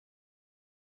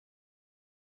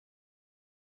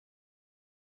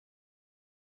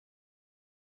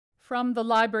from the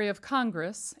Library of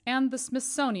Congress and the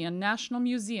Smithsonian National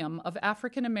Museum of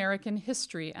African American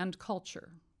History and Culture.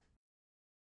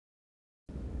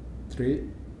 3,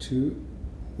 2,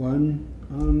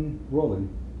 1,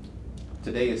 rolling.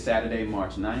 Today is Saturday,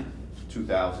 March 9th,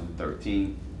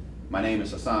 2013. My name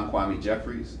is Hasan Kwame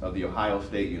Jeffries of The Ohio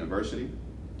State University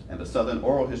and the Southern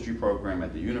Oral History Program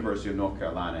at the University of North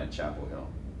Carolina at Chapel Hill.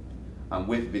 I'm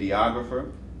with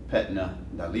videographer Petna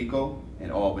Daliko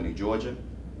in Albany, Georgia,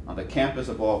 on the campus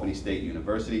of Albany State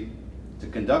University to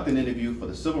conduct an interview for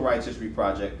the Civil Rights History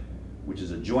Project, which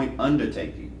is a joint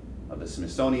undertaking of the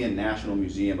Smithsonian National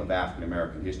Museum of African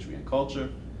American History and Culture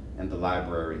and the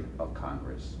Library of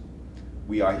Congress.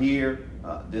 We are here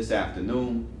this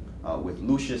afternoon with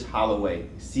Lucius Holloway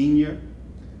Sr.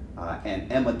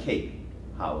 And Emma Kate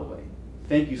Holloway.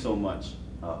 Thank you so much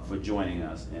for joining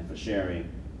us and for sharing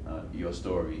your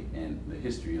story and the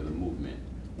history of the movement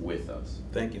with us.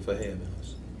 Thank you for having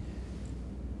us.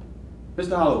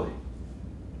 Mr. Holloway,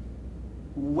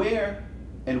 where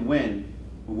and when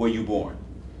were you born?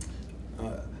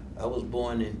 I was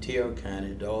born in Terrell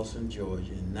County, Dawson,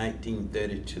 Georgia in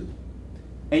 1932.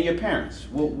 And your parents,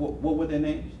 what were their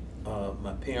names?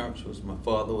 My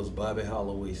father was Bobby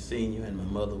Holloway Sr. and my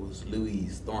mother was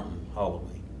Louise Thornton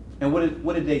Holloway. And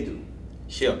what did they do?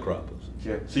 Sharecroppers.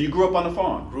 Sure. So you grew up on the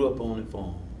farm? Grew up on the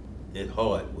farm, the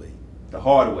hard way. The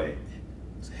hard way.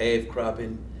 It's half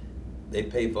cropping. They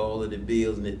pay for all of the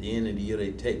bills, and at the end of the year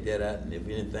they take that out, and if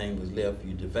anything was left,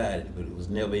 you divide it, but it was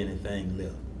never anything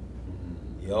left.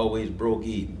 Mm-hmm. You always broke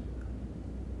even.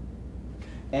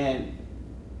 And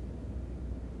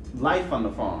life on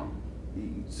the farm.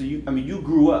 So you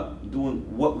grew up doing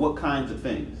what kinds of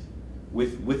things?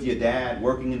 With your dad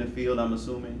working in the field, I'm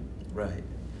assuming? Right.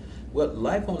 Well,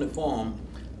 life on the farm,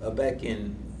 back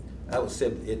in, I would say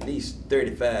at least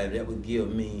 35, that would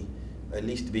give me at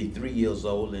least to be 3 years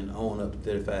old and on up to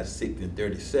 35, 6, and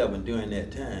 37 during that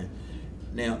time.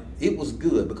 Now, it was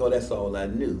good because that's all I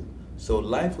knew. So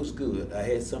life was good. I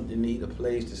had something to eat, a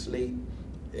place to sleep,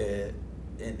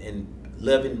 and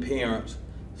loving parents.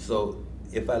 So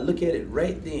if I look at it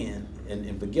right then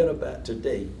and forget about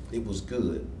today, it was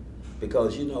good.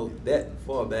 Because you know, that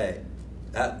far back,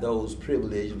 those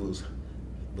privileges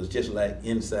was just like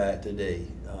inside today.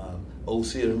 Old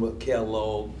Cyril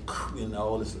Kellogg and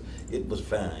all this, it was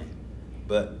fine.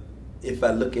 But if I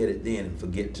look at it then and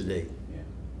forget today. Yeah.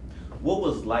 What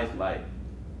was life like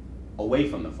away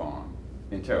from the farm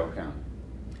in Terrell County?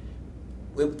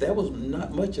 Well, that was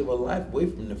not much of a life away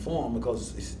from the farm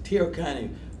because Terrell County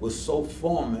was so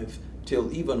formative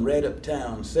till even right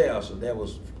uptown south, so that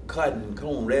was cotton and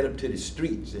corn right up to the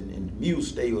streets, and mule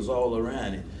stay was all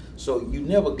around it. So you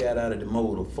never got out of the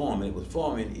mode of farming. It was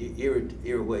farming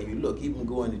everywhere you look. Even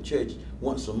going to church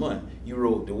once a month, you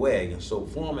rode the wagon. So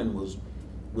farming was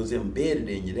embedded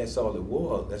in you. That's all it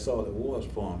was. That's all it was,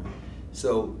 farming.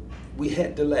 So we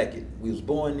had to like it. We was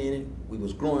born in it. We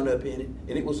was growing up in it,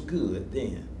 and it was good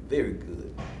then, very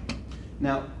good.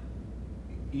 Now,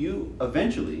 you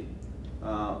eventually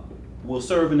will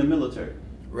serve in the military.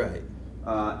 Right.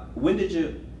 When did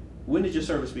your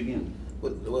service begin?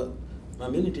 Well, my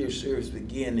military service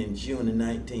began in June the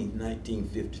 19th,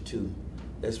 1952.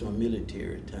 That's when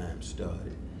military time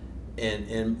started.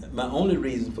 And my only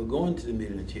reason for going to the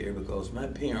military because my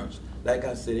parents, like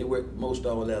I said, they worked most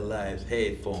all their lives,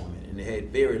 had farming, and they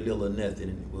had very little or nothing,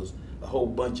 and it was a whole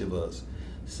bunch of us.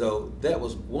 So that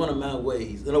was one of my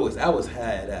ways. In other words, I was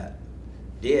hired out.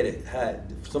 Daddy hired,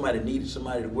 if somebody needed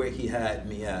somebody to work, he hired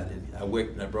me out, and I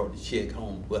worked and I brought the check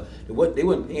home. Well, they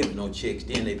wasn't paying for no checks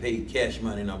then, they paid cash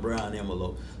money in a brown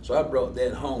envelope. So I brought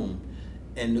that home,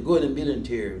 and to go in the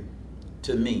military,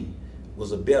 to me,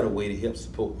 was a better way to help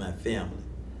support my family.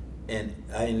 And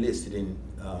I enlisted in,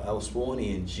 I was sworn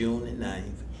in June the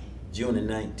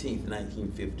 19th,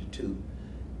 1952.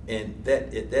 And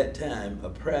that at that time, a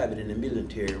private in the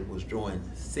military was drawing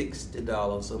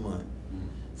 $60 a month.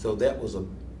 So that was a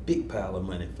big pile of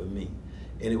money for me.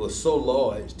 And it was so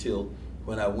large till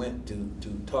when I went to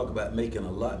talk about making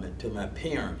allotment to my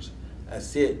parents, I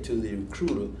said to the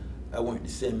recruiter, I wanted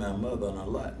to send my mother an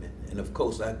allotment. And of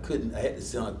course I couldn't, I had to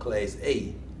send a Class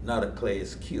A, not a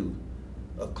Class Q.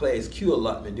 A Class Q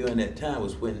allotment during that time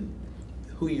was when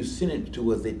who you sent it to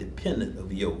was a dependent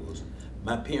of yours.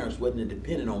 My parents wasn't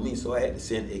dependent on me, so I had to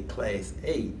send a Class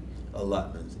A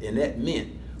allotment. And that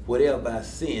meant whatever I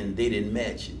sent, they didn't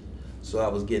match it. So I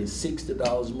was getting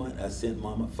 $60 a month, I sent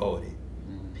Mama 40.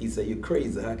 He said, you're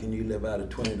crazy, how can you live out of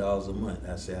 $20 a month?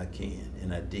 I said, I can,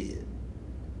 and I did.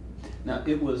 Now,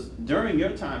 it was during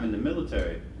your time in the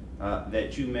military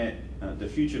that you met the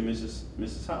future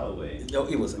Mrs. Holloway? No,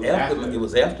 it was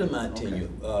after my Okay. tenure.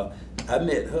 I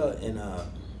met her in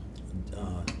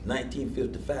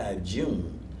 1955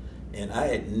 June, and I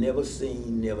had never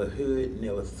seen, never heard,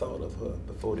 never thought of her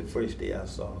before the first day I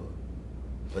saw her.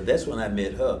 But that's when I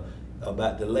met her.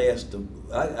 About the last,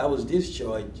 I was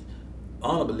discharged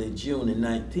honorably June in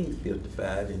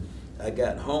 1955, and I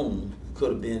got home, could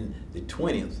have been the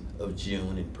 20th of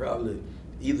June, and probably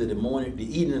either the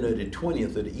evening of the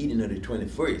 20th or the evening of the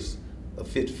 21st of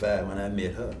 55 when I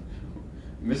met her.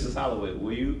 Mrs. Holloway,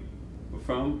 were you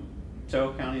from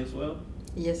Terrell County as well?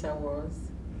 Yes, I was.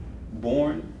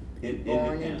 Born in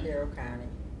Terrell County.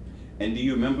 And do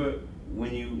you remember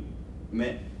when you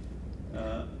met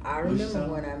I Lucius remember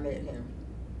Holloway? when I met him.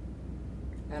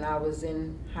 And I was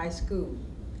in high school.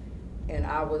 And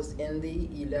I was in the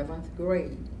 11th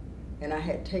grade. And I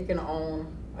had taken on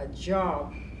a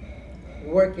job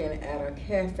working at a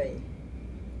cafe,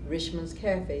 Richmond's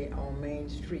Cafe on Main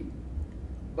Street.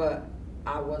 But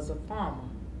I was a farmer.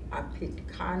 I picked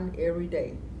cotton every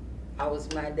day. I was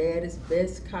my daddy's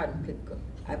best cotton picker.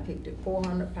 I picked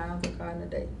 400 pounds of cotton a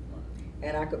day.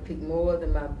 And I could pick more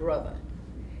than my brother.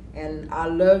 And I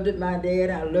loved it, my dad.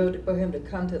 I loved it for him to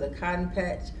come to the cotton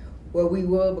patch where we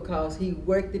were, because he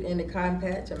worked it in the cotton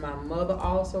patch, and my mother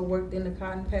also worked in the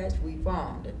cotton patch. We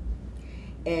farmed it.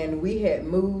 And we had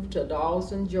moved to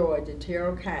Dawson, Georgia,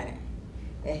 Terrell County.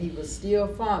 And he was still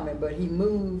farming, but he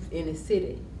moved in the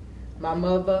city. My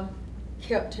mother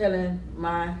kept telling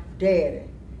my daddy,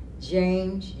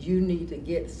 James, you need to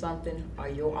get something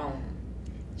of your own.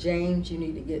 James, you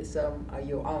need to get something of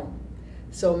your own.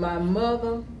 So my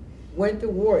mother went to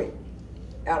work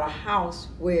at a house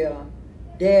where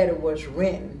daddy was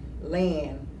renting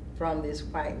land from this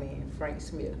white man, Frank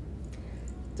Smith.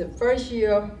 The first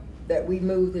year that we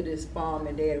moved to this farm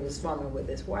and daddy was farming with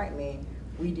this white man,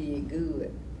 we did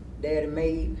good. Daddy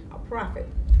made a profit.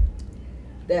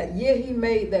 That year he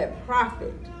made that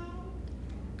profit,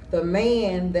 the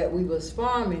man that we was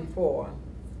farming for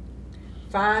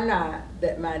found out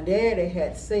that my daddy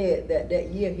had said that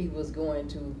that year he was going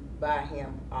to buy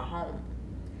him a home.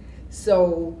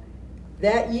 So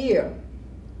that year,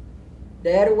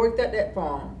 daddy worked at that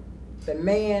farm. The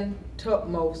man took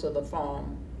most of the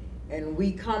farm, and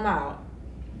we come out,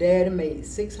 daddy made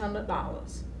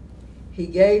 $600. He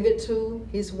gave it to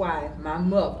his wife, my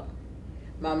mother.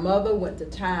 My mother went to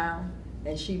town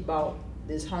and she bought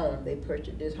this home. They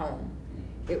purchased this home.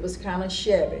 It was kind of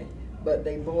shabby, but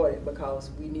they bought it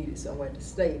because we needed somewhere to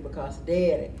stay, because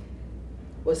daddy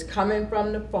was coming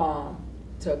from the farm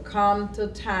to come to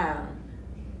town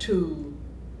to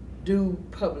do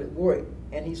public work.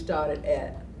 And he started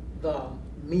at the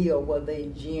mill where they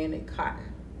ginned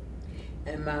cotton.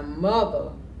 And my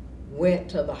mother went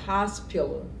to the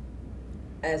hospital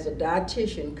as a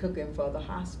dietitian cooking for the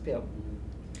hospital.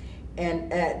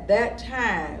 And at that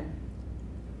time,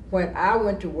 when I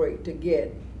went to work to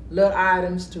get little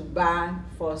items to buy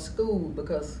for school,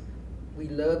 because we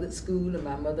loved at school and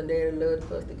my mother and daddy loved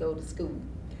for us to go to school.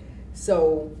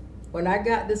 So when I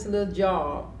got this little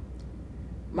job,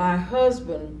 my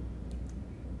husband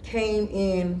came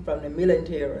in from the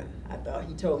military. I thought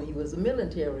he told me he was a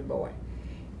military boy.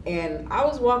 And I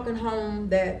was walking home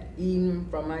that evening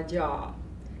from my job,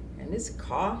 and this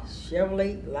car,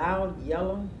 Chevrolet, loud,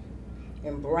 yellow,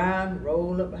 and brown,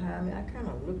 rolled up behind me. I kind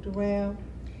of looked around,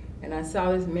 and I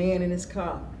saw this man in his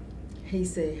car. He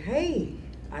said, hey.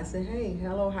 I said, hey,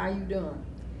 hello, how you doing?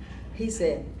 He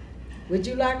said, would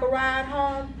you like a ride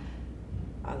home?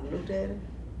 I looked at him.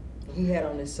 He had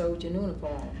on his soldier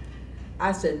uniform.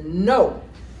 I said, no.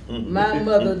 My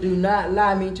mother do not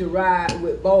allow me to ride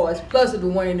with boys, plus the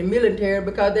one in the military,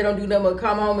 because they don't do nothing but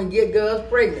come home and get girls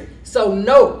pregnant. So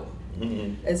no.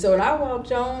 And so when I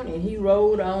walked on and he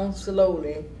rode on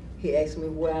slowly, he asked me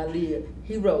where I live.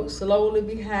 He rode slowly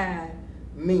behind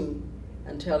me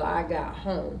until I got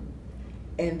home.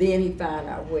 And then he found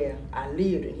out where I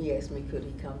lived, and he asked me, could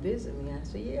he come visit me? I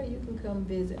said, yeah, you can come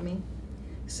visit me.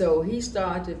 So he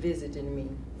started visiting me,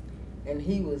 and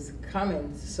he was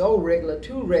coming so regular,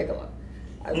 too regular.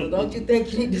 I said, don't you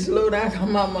think you need to slow down? Because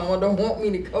my mama don't want me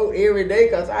to coat every day,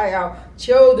 because I have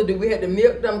chores to do. We had to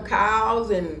milk them cows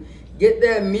and get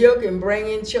their milk and bring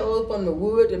in chores from the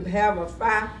wood and have a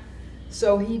fire.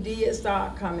 So he did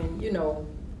start coming, you know,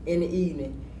 in the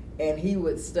evening. And he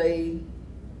would stay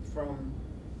from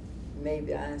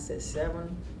maybe, I said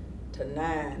 7 to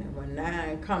 9. And when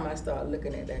 9 come, I started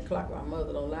looking at that clock. My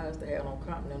mother don't allow us to have no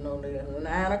company no later than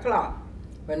 9 o'clock.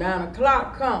 When 9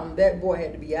 o'clock come, that boy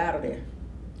had to be out of there.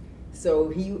 So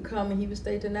he would come and he would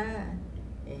stay to 9.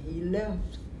 And he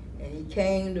left. And he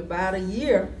came to about a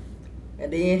year.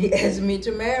 And then he asked me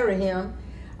to marry him.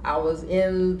 I was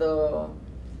in the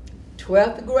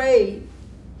 12th grade,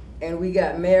 and we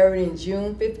got married in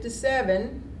June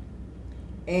 '57.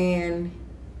 And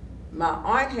my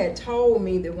aunt had told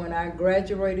me that when I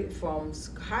graduated from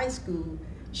high school,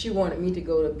 she wanted me to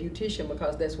go to beautician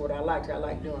because that's what I liked. I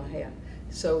like doing hair.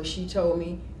 So she told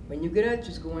me, when you get out,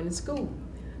 just go into school.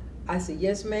 I said,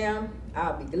 yes, ma'am.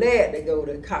 I'll be glad to go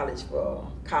to college for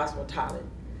cosmetology.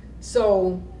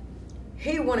 So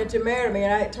he wanted to marry me,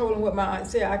 and I had told him what my aunt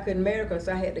said. I couldn't marry because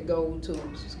I had to go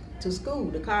to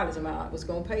school, to college, and my aunt was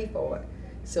going to pay for it.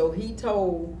 So he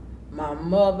told my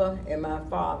mother and my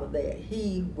father that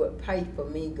he would pay for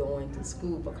me going to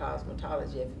school for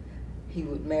cosmetology if he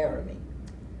would marry me.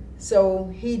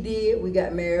 So he did. We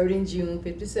got married in June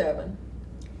 '57,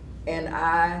 and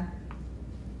I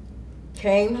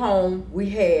came home. We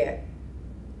had,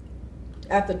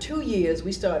 after 2 years,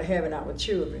 we started having our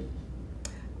children.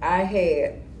 I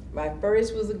had, my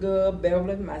first was a girl,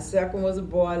 Beverly. My second was a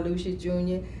boy, Lucius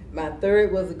Jr. My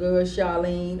third was a girl,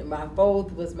 Charlene. My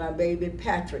fourth was my baby,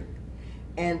 Patrick.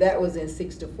 And that was in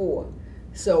 '64.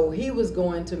 So he was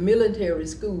going to military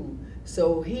school.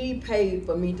 So he paid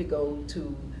for me to go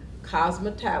to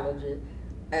cosmetology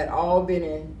at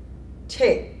Albany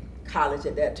Tech College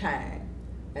at that time.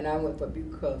 And I went for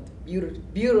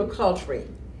beauticulture.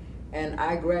 And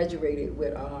I graduated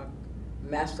with a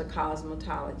master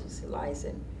cosmetologist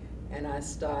license. And I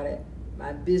started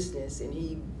my business, and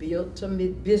he built a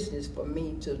business for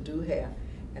me to do hair.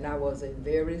 And I was a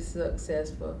very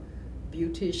successful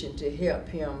beautician to help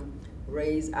him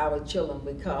raise our children,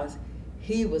 because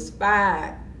he was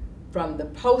fired from the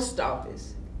post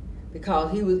office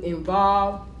because he was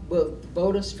involved with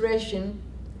voter registration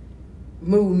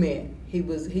movement. He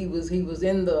was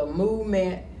in the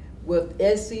movement with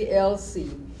SCLC,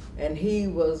 and he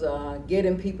was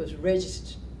getting people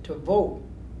registered to vote.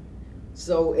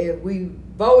 So if we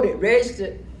voted,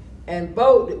 registered, and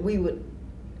voted, we would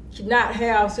not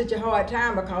have such a hard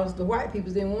time, because the white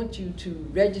people didn't want you to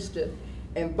register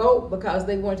and vote because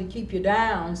they wanted to keep you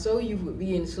down, so you would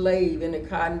be enslaved in the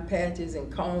cotton patches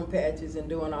and cone patches and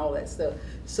doing all that stuff.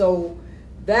 So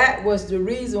that was the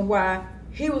reason why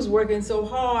he was working so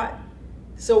hard,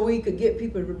 so we could get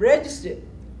people registered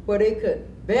where they could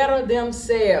better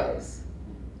themselves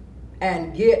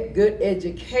and get good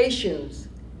educations,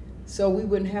 so we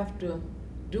wouldn't have to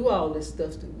do all this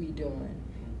stuff that we doing,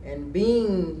 and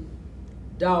being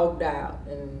dogged out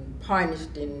and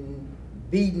punished and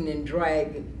beaten and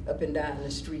dragged up and down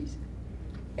the streets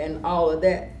and all of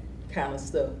that kind of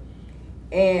stuff.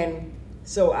 And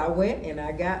so I went and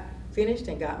I got finished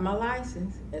and got my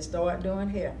license and started doing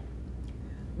hair.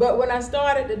 But when I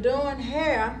started doing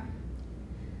hair,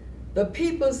 the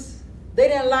peoples, they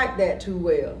didn't like that too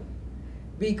well,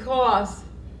 because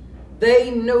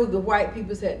they knew the white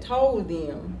peoples had told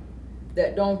them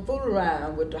that don't fool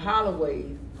around with the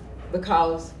Holloways,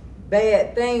 because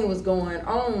bad thing was going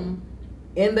on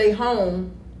in their home,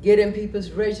 getting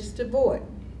people's registered vote.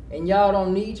 And y'all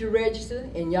don't need to register,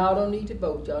 and y'all don't need to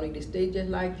vote. Y'all need to stay just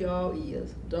like y'all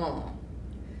is. Dumb.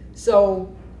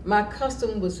 So my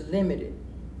custom was limited.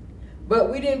 But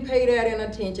we didn't pay that any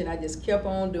attention. I just kept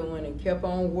on doing and kept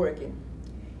on working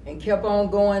and kept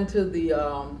on going to the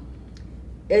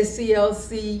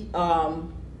SCLC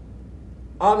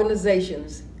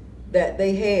organizations that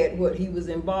they had what he was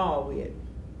involved with,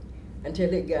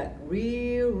 until it got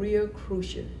real, real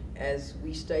crucial as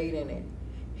we stayed in it.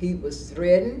 He was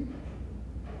threatened.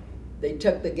 They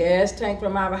took the gas tank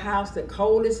from our house the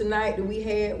coldest night that we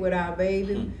had with our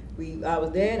baby. I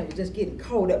was there, and it was just getting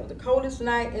cold. That was the coldest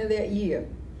night in that year,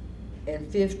 in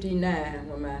 '59,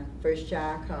 when my first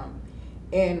child come.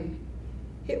 And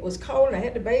it was cold, and I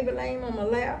had the baby laying on my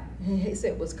lap, and he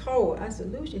said it was cold. I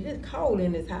said, Lucius, it's cold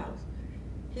in this house.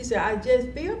 He said, I just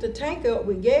filled the tank up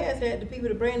with gas, had the people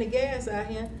to bring the gas out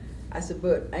here. I said,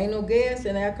 but ain't no gas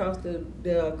in there, because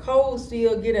the cold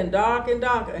still getting darker and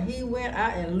darker. And he went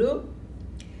out and looked.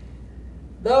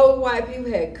 Those white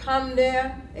people had come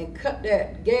there and cut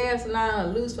that gas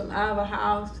line loose from our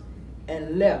house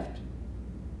and left.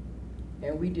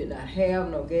 And we did not have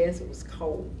no gas, it was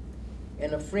cold.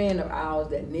 And a friend of ours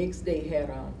that next day had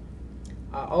an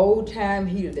old time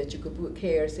heater that you could put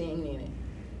kerosene in it.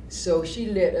 So she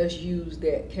let us use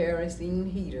that kerosene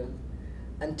heater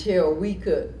until we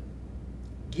could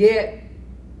get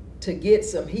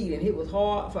some heat. And it was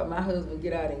hard for my husband to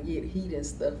get out and get heat and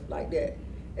stuff like that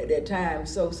at that time.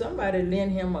 So somebody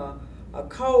lent him a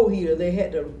coal heater. They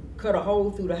had to cut a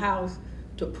hole through the house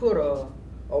to put a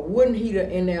wooden heater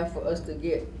in there for us to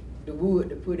get the wood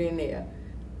to put in there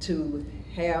to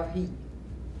have heat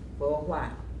for a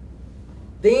while.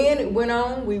 Then it went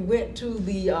on. We went to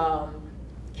the,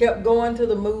 kept going to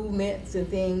the movements and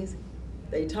things.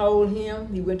 They told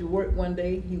him, he went to work one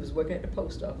day. He was working at the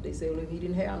post office. They said, well, he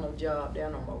didn't have no job there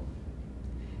no more.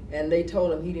 And they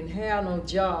told him he didn't have no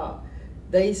job.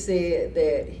 They said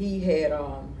that he had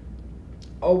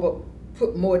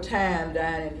put more time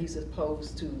down than he's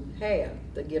supposed to have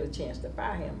to get a chance to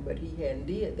fire him, but he hadn't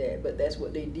did that. But that's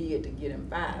what they did to get him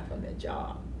fired from that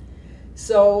job.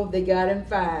 So they got him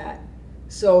fired.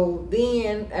 So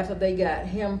then, after they got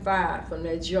him fired from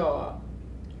that job,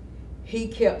 he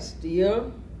kept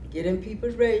still getting people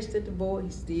registered to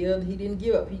vote. He didn't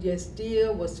give up. He just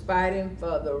still was fighting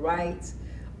for the rights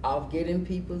of getting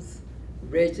people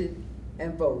registered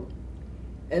and vote.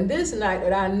 And this night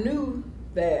that I knew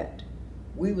that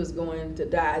we was going to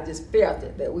die, I just felt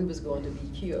it, that we was going to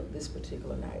be killed this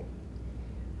particular night.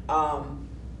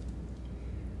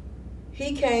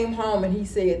 He came home and he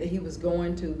said that he was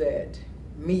going to that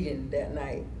meeting that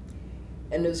night.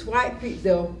 And those white people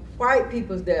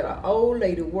that an old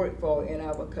lady worked for in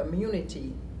our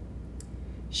community,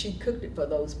 she cooked it for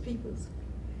those peoples.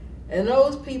 And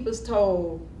those peoples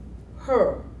told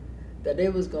her that they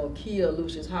was gonna kill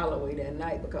Lucius Holloway that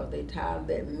night because they tired of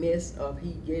that mess of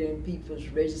he getting people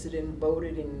registered and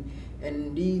voted,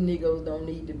 and these niggas don't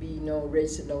need to be no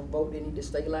registered, no vote, they need to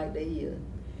stay like they is.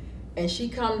 And she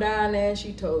come down there and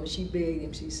she begged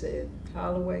him, she said,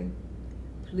 Holloway,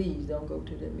 please don't go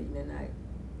to the meeting tonight.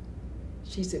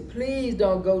 She said, please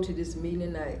don't go to this meeting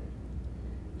tonight.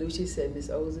 Lucius said, Miss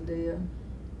Ozadale,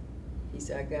 he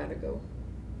said, I gotta go.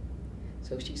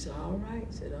 So she said, all right.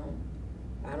 Said,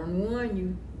 I don't warn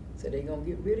you. Said, they gonna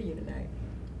get rid of you tonight.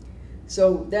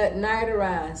 So that night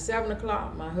around 7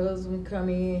 o'clock, my husband come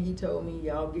in, he told me,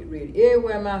 y'all get ready.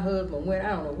 Everywhere my husband went, I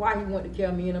don't know why he wanted to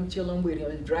carry me and I'm chilling with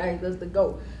him. He dragged us to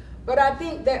go. But I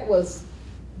think that was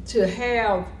to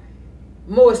have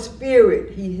more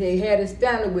spirit. He had his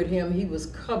standard with him. He was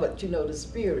covered, the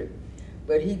spirit.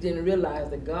 But he didn't realize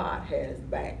that God had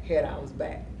our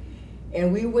back.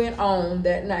 And we went on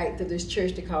that night to this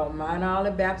church they call Mount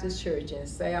Olive Baptist Church in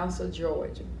Salsa,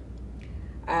 Georgia.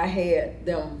 I had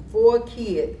them 4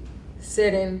 kids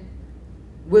sitting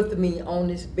with me on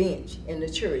this bench in the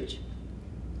church.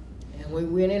 And we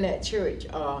went in that church.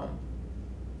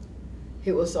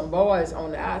 It was some boys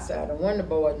on the outside, and one of the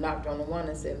boys knocked on the one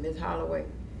and said, Miss Holloway,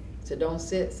 said, don't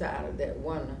sit side of that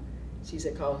one. She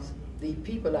said, cause the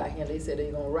people out here, they said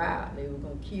they gonna riot, they were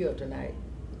gonna kill tonight.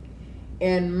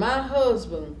 And my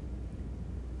husband,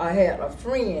 I had a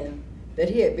friend that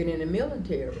he had been in the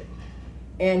military,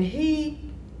 and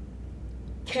he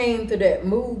came to that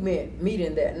movement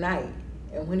meeting that night.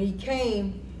 And when he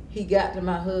came, he got to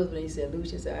my husband and he said,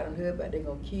 Lucius, I done heard about they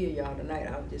gonna kill y'all tonight.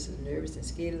 I was just as nervous and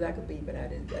scared as I could be, but I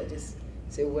just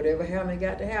said, whatever happened,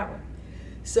 got to happen.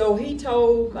 So he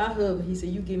told my husband, he said,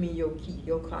 you give me your key,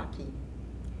 your car key.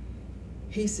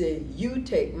 He said, you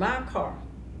take my car,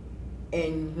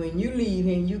 and when you leave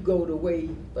here, you go the way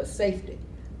for safety.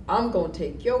 I'm gonna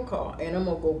take your car and I'm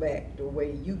gonna go back the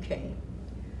way you came.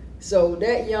 So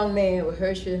that young man with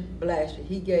Hershey Blasher,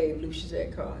 he gave Lucius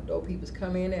that car. Those people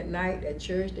come in at night at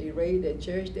church, they raided that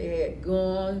church, they had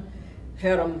guns,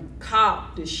 had them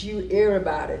cocked to shoot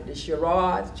everybody. The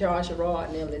Charade, Charles Charade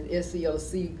and them, the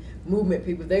SCLC movement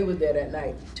people, they was there that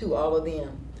night too, all of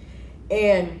them.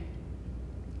 And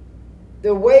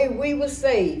the way we were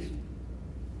saved,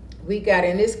 we got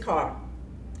in this car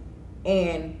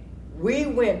and we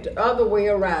went the other way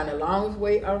around, the longest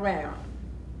way around.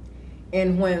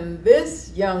 And when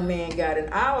this young man got in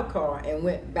our car and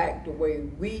went back the way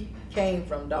we came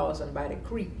from Dawson by the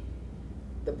creek,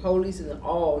 the police and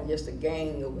all, just a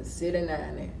gang was sitting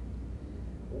down there,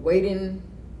 waiting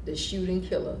to shoot and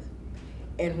kill us.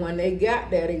 And when they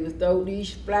got there, they would throw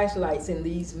these flashlights in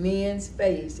these men's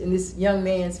face, in this young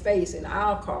man's face in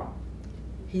our car.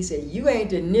 He said, you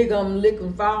ain't the nigga I'm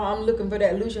looking for. I'm looking for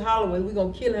that Lucius Holloway. We're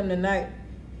gonna kill him tonight.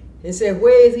 And said,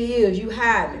 where is he? You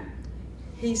hiding him.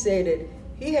 He said that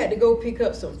he had to go pick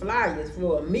up some flyers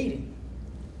for a meeting.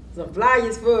 Some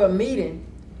flyers for a meeting.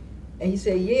 And he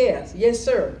said, yes,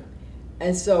 sir.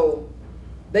 And so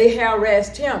they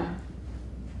harassed him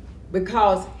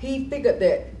because he figured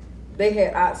that they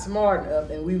had outsmarted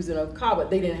us and we was in a car, but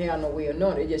they didn't have no way of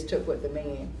knowing. They just took what the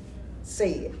man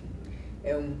said.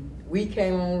 And we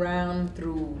came on around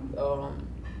through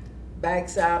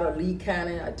backside of Lee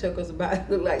County. It took us about,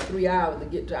 looked like 3 hours to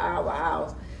get to our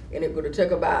house. And it would have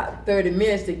took about 30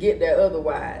 minutes to get there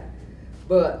otherwise.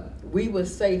 But we were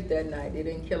safe that night. They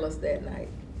didn't kill us that night.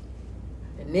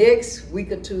 The next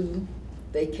week or two,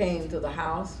 they came to the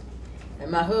house.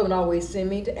 And my husband always sent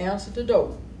me to answer the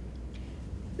door.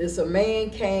 A man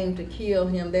came to kill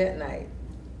him that night.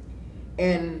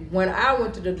 And when I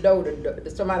went to the door,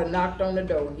 somebody knocked on the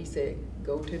door, and he said,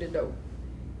 go to the door.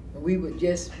 And we would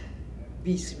just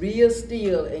be real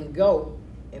still and go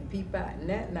and peep out. And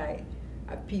that night,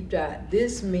 I peeped out.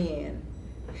 This man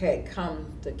had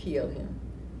come to kill him.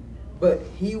 But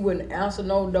he wouldn't answer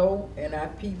no door, and I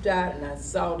peeped out, and I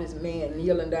saw this man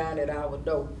kneeling down at our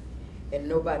door. And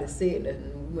nobody said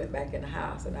nothing. We went back in the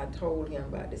house, and I told him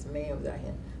about this man was out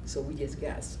here. So we just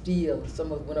got still.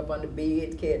 Some of us went up on the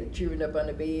bed, carried the children up on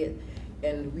the bed,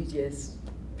 and we just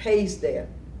paced there.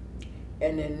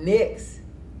 And the next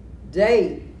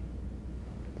day,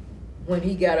 when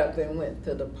he got up and went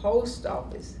to the post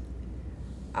office,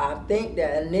 I think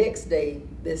that the next day,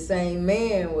 the same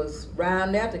man was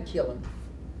round there to kill him.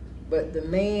 But the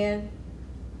man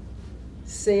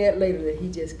said later that he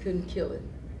just couldn't kill him.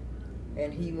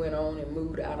 And he went on and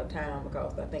moved out of town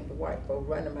because I think the white folks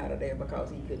run him out of there because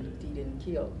he didn't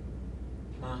kill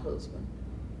my husband.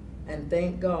 And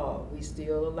thank God we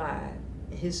still alive.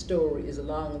 His story is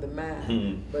longer than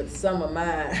mine, but some of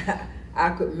mine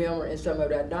I could remember, and some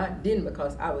of it I didn't,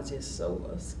 because I was just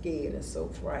so scared and so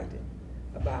frightened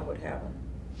about what happened.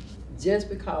 Just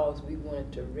because we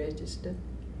wanted to register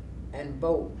and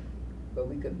vote, but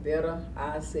we could better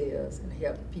ourselves and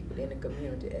help people in the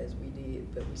community as we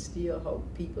did. But we still hope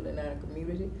people in our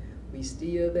community, we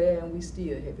still there and we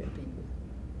still helping people.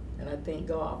 And I thank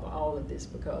God for all of this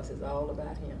because it's all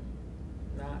about him,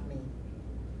 not me.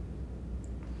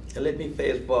 And let me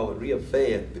fast forward real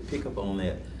fast to pick up on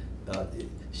that.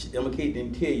 Emma Kate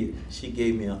didn't tell you, she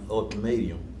gave me an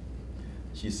ultimatum.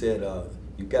 She said,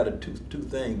 you got to do two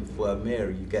things before I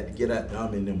marry. You got to get out the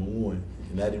army, number one,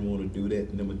 and I didn't want to do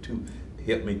that. Number two,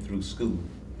 help me through school,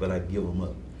 but I give them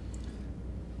up.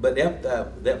 But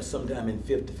after that was sometime in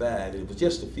 '55. It was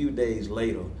just a few days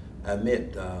later, I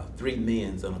met three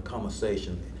men in a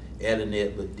conversation, Alan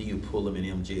Edward, D.U. Pullum, and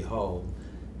M.J. Hall.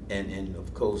 And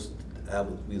of course,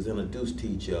 we was introduced to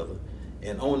each other.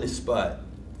 And on the spot,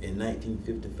 in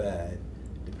 1955,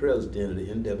 the president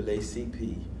of the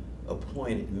NAACP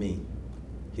appointed me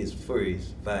his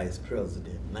first vice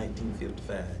president,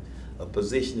 1955, a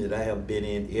position that I have been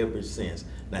in ever since.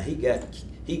 Now he got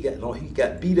beat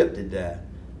up to die,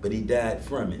 but he died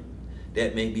from it.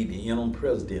 That made me the interim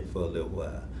president for a little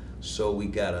while. So we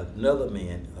got another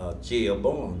man, J.L.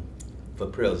 Bond, for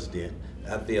president.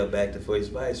 I fell back to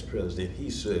first vice president. He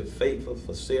served faithful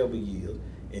for several years,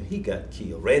 and he got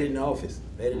killed right in the office,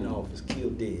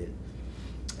 killed dead.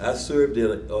 I served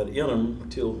at the interim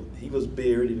until he was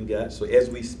buried and got, so as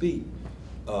we speak,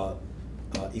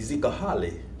 Ezekiel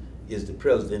Holloway is the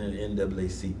president of the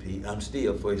NAACP. I'm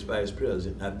still first vice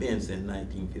president. I've been since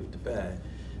 1955.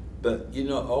 But you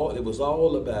know, it was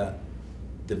all about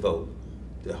the vote.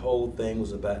 The whole thing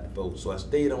was about the vote. So I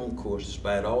stayed on course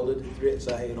despite all of the threats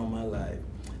I had on my life.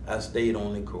 I stayed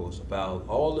on the course. About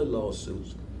all the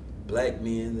lawsuits, black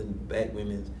men and black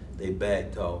women, they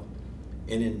backed off.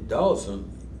 And in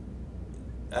Dawson,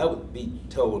 I would be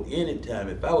told anytime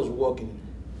if I was walking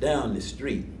down the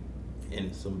street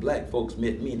and some black folks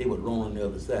met me, they would run on the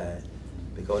other side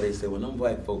because they said, when them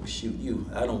white folks shoot you,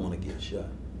 I don't want to get shot.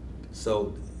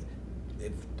 So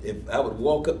if I would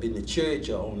walk up in the church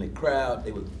or on the crowd,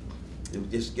 they would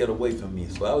just get away from me.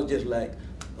 So I was just like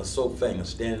a soap finger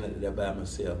standing there by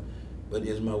myself. But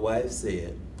as my wife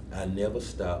said, I never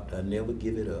stopped, I never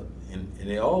give it up. And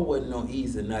it all wasn't no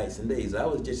easy nights and days. I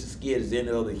was just as scared as any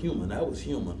other human. I was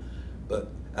human, but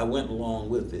I went along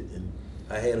with it. And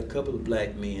I had a couple of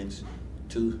black men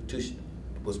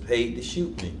was paid to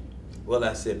shoot me. Well,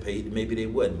 I said paid, maybe they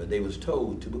wasn't, but they was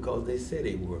told to because they said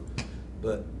they were.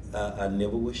 But I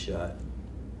never was shot.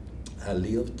 I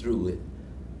lived through it.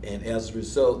 And as a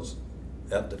result,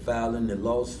 after filing the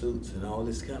lawsuits and all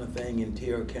this kind of thing in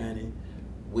Terra County,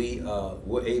 we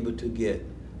were able to get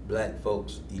black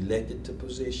folks elected to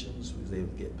positions. We was able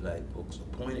to get black folks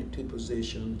appointed to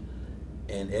positions.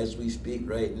 And as we speak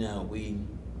right now, we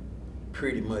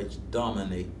pretty much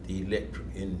dominate the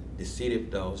electorate in the city of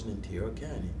Dawson and Terra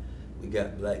County. We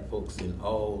got black folks in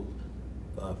all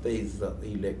phases of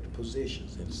elected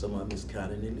positions, and some of them is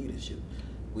kind of in the leadership.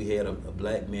 We had a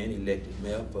black man elected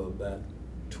mayor for about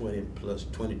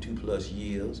 22 plus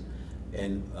years,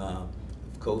 and of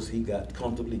course he got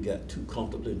too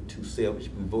comfortable and too selfish.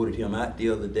 We voted him out the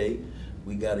other day.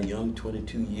 We got a young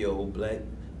 22-year-old black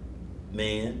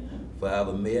man for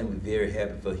our mayor, and we're very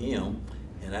happy for him.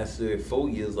 And I served 4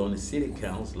 years on the city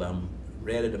council. I'm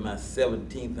ready to my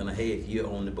 17th and a half year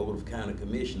on the Board of County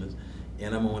Commissioners.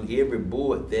 and I'm on every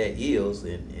board there is,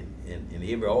 and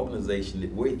every organization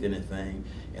that worth anything.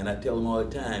 And I tell them all the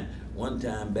time, one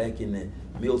time back in the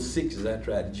mid-60s, I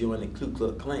tried to join the Ku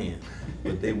Klux Klan,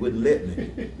 but they wouldn't let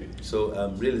me. So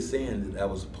I'm really saying that I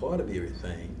was a part of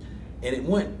everything. And it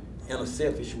went in a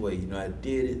selfish way. You know, I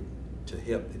did it to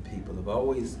help the people. I've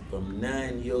always, from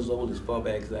 9 years old, as far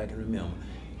back as I can remember,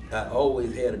 I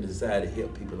always had a desire to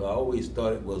help people. I always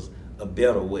thought it was a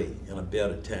better way and a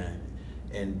better time.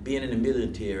 And being in the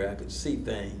military, I could see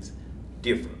things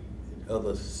different in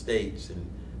other states and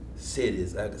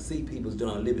cities. I could see people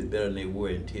doing a little bit better than they were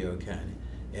in Terrell County.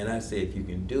 And I said, if you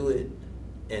can do it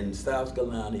in South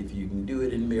Carolina, if you can do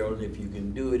it in Maryland, if you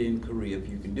can do it in Korea, if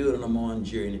you can do it in Amman,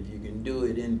 Jordan, if you can do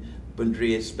it in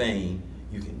Madrid, Spain,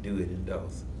 you can do it in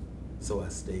Dawson. So I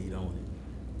stayed on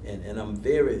it. And I'm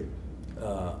very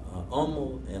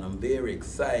humble, and I'm very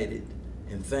excited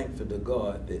and thankful to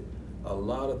God that a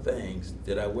lot of things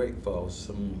that I worked for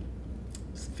some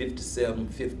 57,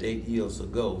 58 years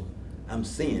ago, I'm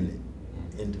seeing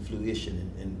it into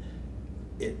fruition. And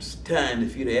it's time,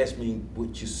 if you'd asked me,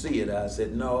 would you see it, I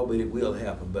said, no, but it will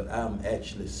happen. But I'm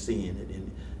actually seeing it.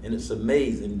 And it's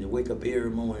amazing to wake up every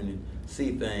morning and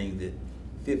see things that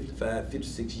 55,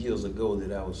 56 years ago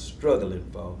that I was struggling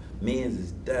for. Men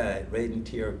has died right in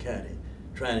Terrell County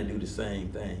trying to do the same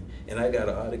thing. And I got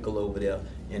an article over there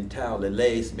entitled The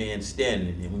Last Man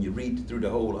Standing. And when you read through the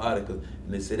whole article,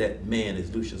 and they say that man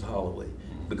is Lucius Holloway.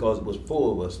 Because it was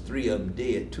 4 of us, 3 of them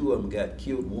dead, 2 of them got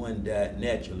killed, 1 died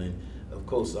naturally. And of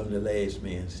course, I'm the last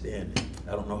man standing.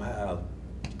 I don't know how I'll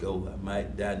go. I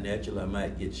might die naturally, I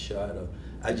might get shot, or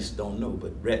I just don't know.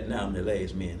 But right now, I'm the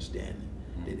last man standing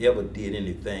that ever did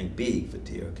anything big for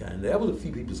Terrell County. There was a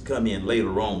few people who come in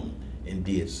later on and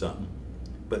did something.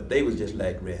 But they was just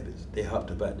like rabbits. They hopped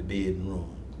up out the bed and run.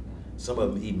 Some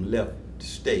of them even left the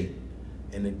state,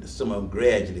 and then some of them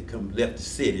gradually left the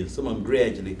city, and some of them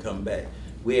gradually come back.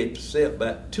 We had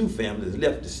about 2 families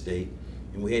left the state,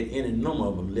 and we had any number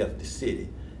of them left the city.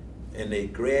 And they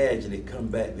gradually come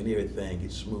back when everything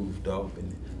gets smoothed off,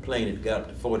 and the plane had got up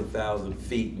to 40,000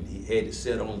 feet, and he had to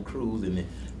set on cruise, and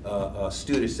the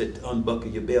stewardess said to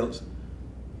unbuckle your belts.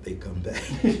 They come back.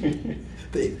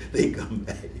 they come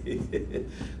back.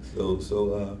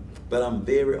 But I'm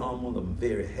very humble, I'm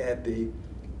very happy,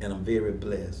 and I'm very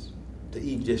blessed to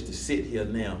even just to sit here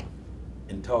now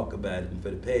and talk about it. And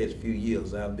for the past few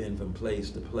years, I've been from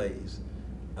place to place.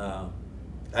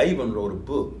 I even wrote a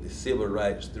book, The Civil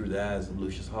Rights Through the Eyes of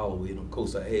Lucius Holloway. And of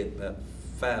course, I had about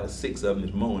 5 or 6 of them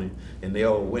this morning, and they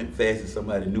all went fast as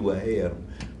somebody knew I had them.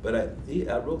 But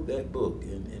I wrote that book,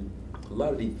 and a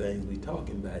lot of these things we're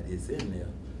talking about is in there.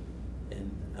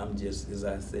 And I'm just, as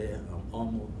I said, I'm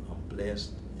humble, I'm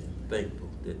blessed, and thankful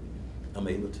that I'm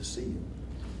able to see you.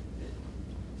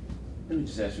 Let me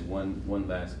just ask you one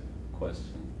last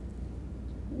question.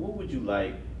 What would you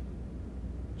like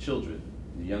children,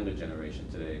 the younger generation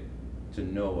today, to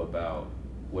know about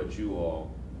what you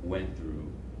all went through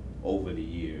over the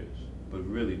years, but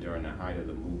really during the height of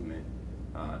the movement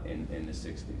in the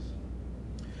 60s?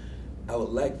 I would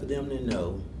like for them to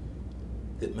know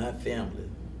that my family,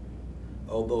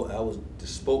 although I was the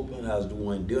spokesman, I was the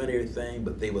one doing everything,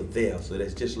 but they were there. So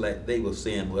that's just like they were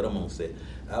saying what I'm gonna say.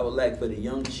 I would like for the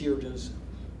young children's,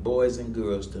 boys and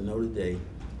girls, to know today,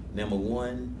 number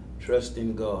 1, trust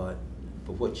in God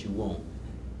for what you want,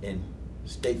 and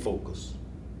stay focused.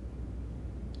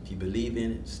 If you believe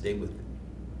in it, stay with it.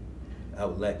 I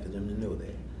would like for them to know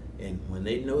that. And when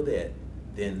they know that,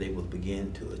 then they will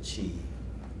begin to achieve.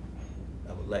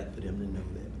 I would like for them to know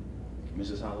that.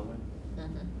 Mrs. Holloway?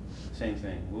 Mm-hmm. Same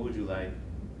thing. What would you like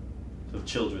for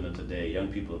children of today, young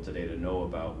people of today, to know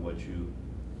about what you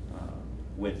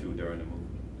went through during the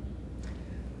movement?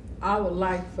 I would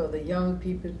like for the young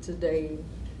people today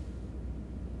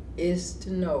is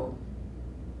to know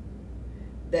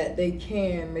that they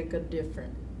can make a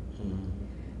difference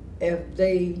if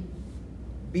they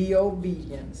be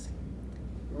obedient,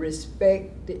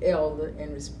 respect the elder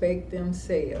and respect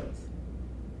themselves,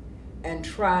 and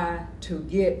try to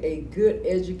get a good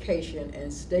education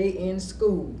and stay in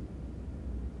school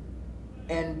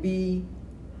and be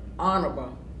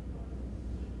honorable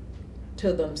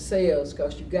to themselves,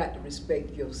 because you got to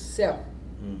respect yourself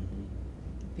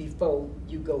before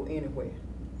you go anywhere.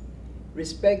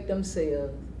 Respect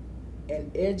themselves,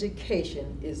 and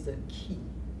education is the key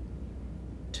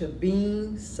to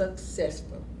being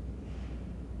successful,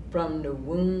 from the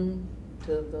womb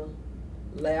to the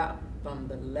lap, from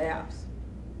the laps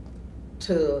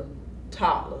to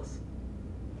toddlers.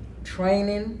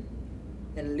 Training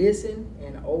and listen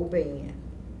and obeying,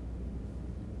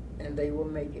 and they will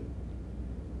make it.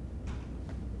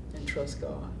 And trust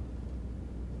God.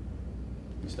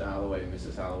 Mr. Holloway,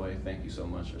 Mrs. Holloway, thank you so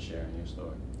much for sharing your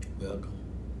story. Welcome.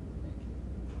 Thank you.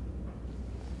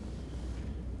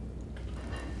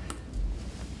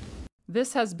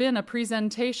 This has been a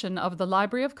presentation of the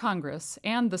Library of Congress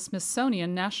and the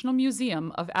Smithsonian National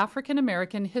Museum of African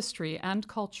American History and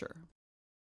Culture.